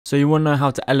So you want to know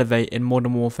how to elevate in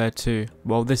Modern Warfare 2.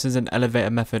 Well, this is an elevator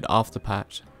method after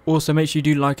patch. Also, make sure you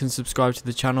do like and subscribe to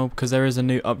the channel because there is a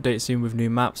new update soon with new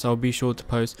maps. So I'll be sure to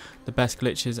post the best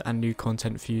glitches and new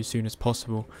content for you as soon as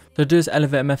possible. So to do this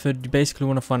elevator method, you basically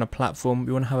want to find a platform,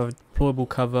 you want to have a deployable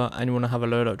cover, and you want to have a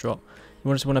loadout drop.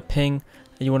 You just want to ping,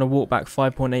 and you want to walk back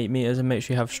 5.8 meters and make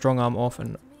sure you have strong arm off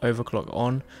and overclock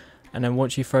on. And then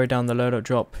once you throw down the loadout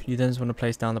drop, you then just want to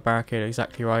place down the barricade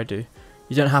exactly where I do.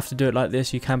 You don't have to do it like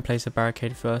this, you can place a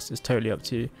barricade first, it's totally up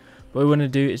to you. What we want to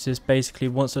do is just basically,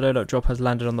 once the loadout drop has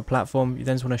landed on the platform, you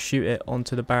then just want to shoot it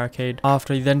onto the barricade.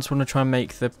 After, you then just want to try and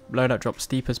make the loadout drop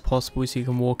steep as possible so you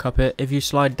can walk up it. If you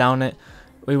slide down it,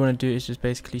 what you want to do is just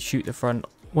basically shoot the front.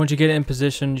 Once you get it in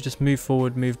position, you just move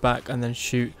forward, move back, and then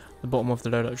shoot the bottom of the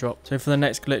loadout drop. So for the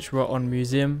next glitch, we're on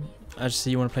museum. As you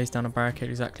see, you want to place down a barricade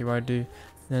exactly where I do. And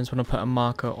then just want to put a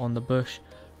marker on the bush,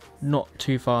 not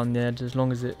too far on the edge, as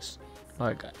long as it's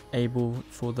like able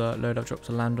for the loadout drop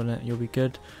to land on it, you'll be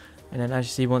good. And then as you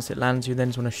see, once it lands, you then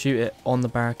just want to shoot it on the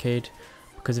barricade,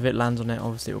 because if it lands on it,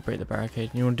 obviously it will break the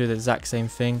barricade. And you want to do the exact same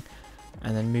thing,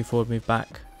 and then move forward, move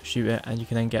back, shoot it, and you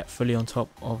can then get fully on top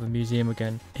of the museum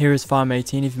again. Here is farm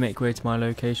 18. If you make your way to my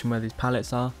location where these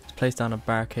pallets are, just place down a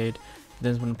barricade. You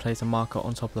then just want to place a marker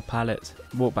on top of the pallets,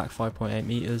 walk back 5.8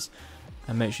 meters,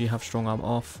 and make sure you have strong arm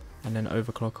off, and then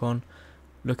overclock on.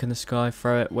 Look in the sky,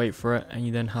 throw it, wait for it, and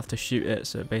you then have to shoot it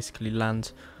so it basically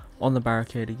lands on the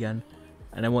barricade again.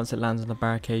 And then once it lands on the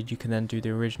barricade, you can then do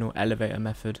the original elevator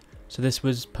method. So this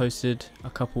was posted a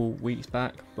couple weeks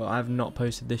back, but I have not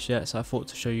posted this yet, so I thought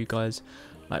to show you guys,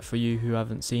 like for you who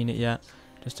haven't seen it yet,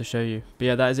 just to show you. But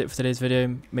yeah, that is it for today's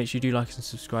video. Make sure you do like and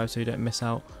subscribe so you don't miss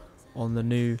out on the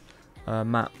new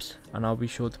maps, and I'll be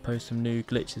sure to post some new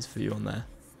glitches for you on there.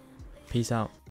 Peace out.